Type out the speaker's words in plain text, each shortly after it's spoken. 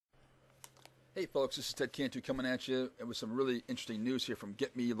Hey folks, this is Ted Cantu coming at you with some really interesting news here from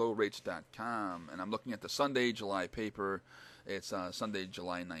GetMeLowRates.com. And I'm looking at the Sunday, July paper. It's Sunday,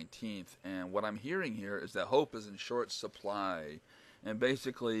 July 19th. And what I'm hearing here is that hope is in short supply. And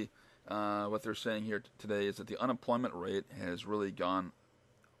basically, what they're saying here today is that the unemployment rate has really gone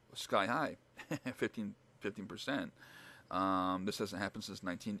sky high, 15%. This hasn't happened since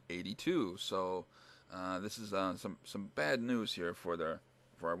 1982. So this is some bad news here for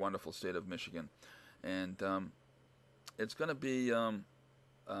our wonderful state of Michigan, and it's going to be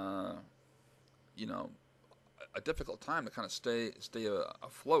a difficult time to kind of stay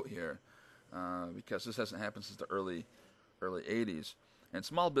afloat here because this hasn't happened since the early 80s, and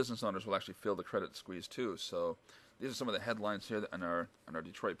small business owners will actually feel the credit squeeze too. So these are some of the headlines here in our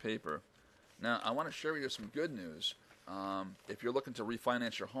Detroit paper. Now I want to share with you some good news. If you're looking to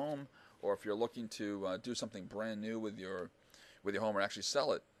refinance your home, or if you're looking to do something brand new with your home, or actually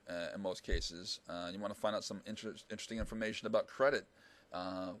sell it in most cases. You want to find out some interesting information about credit.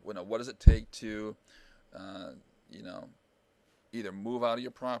 What does it take to, either move out of your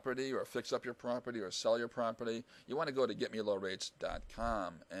property or fix up your property or sell your property? You want to go to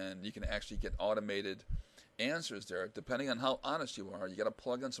GetMeLowRates.com, and you can actually get automated answers there. Depending on how honest you are, you got to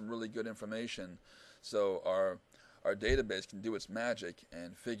plug in some really good information so our database can do its magic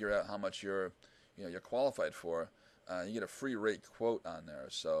and figure out how much you're qualified for. You get a free rate quote on there,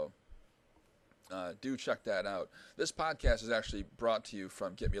 so do check that out. This podcast is actually brought to you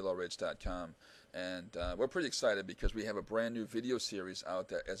from GetMeLowRates.com, and we're pretty excited because we have a brand new video series out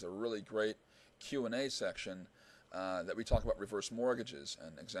that has a really great Q&A section that we talk about reverse mortgages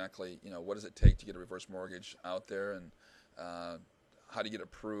and exactly what does it take to get a reverse mortgage out there, and how to get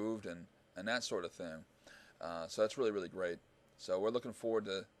approved and that sort of thing. So that's really, really great. So we're looking forward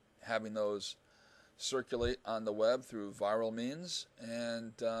to having those circulate on the web through viral means,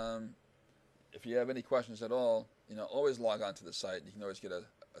 and if you have any questions at all, always log on to the site. You can always get a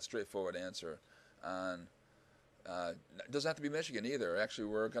straightforward answer on it doesn't have to be Michigan either. Actually,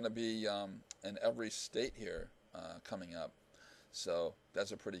 we're going to be in every state here coming up, so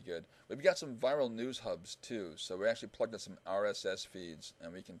that's a pretty good. We've got some viral news hubs too, so we actually plugged in some RSS feeds,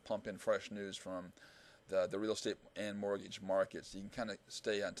 and we can pump in fresh news from the real estate and mortgage markets. You can kind of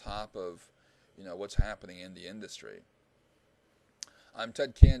stay on top of what's happening in the industry. I'm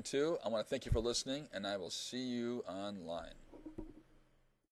Ted Cantu. I want to thank you for listening, and I will see you online.